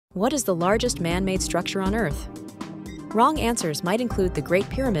What is the largest man-made structure on Earth? Wrong answers might include the Great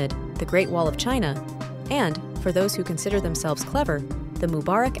Pyramid, the Great Wall of China, and, for those who consider themselves clever, the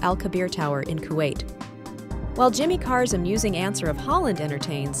Mubarak Al-Kabir Tower in Kuwait. While Jimmy Carr's amusing answer of Holland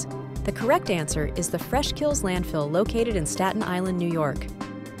entertains, the correct answer is the Fresh Kills Landfill located in Staten Island, New York.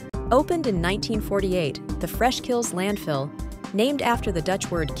 Opened in 1948, the Fresh Kills Landfill, named after the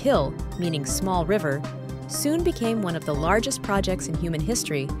Dutch word kill, meaning small river, soon became one of the largest projects in human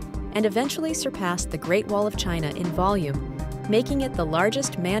history and eventually surpassed the Great Wall of China in volume, making it the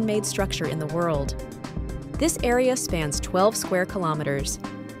largest man-made structure in the world. This area spans 12 square kilometers.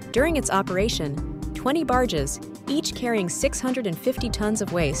 During its operation, 20 barges, each carrying 650 tons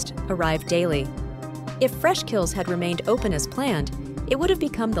of waste, arrived daily. If Fresh Kills had remained open as planned, it would have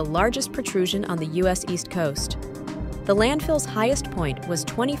become the largest protrusion on the U.S. East Coast. The landfill's highest point was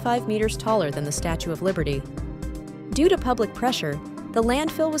 25 meters taller than the Statue of Liberty. Due to public pressure, the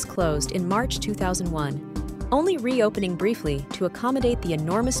landfill was closed in March 2001, only reopening briefly to accommodate the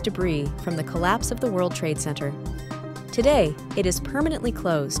enormous debris from the collapse of the World Trade Center. Today, it is permanently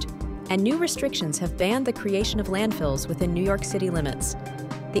closed, and new restrictions have banned the creation of landfills within New York City limits.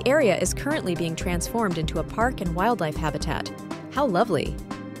 The area is currently being transformed into a park and wildlife habitat. How lovely!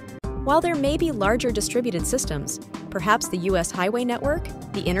 While there may be larger distributed systems, perhaps the U.S. highway network,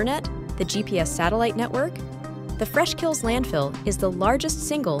 the internet, the GPS satellite network, the Fresh Kills Landfill is the largest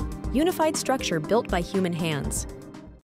single, unified structure built by human hands.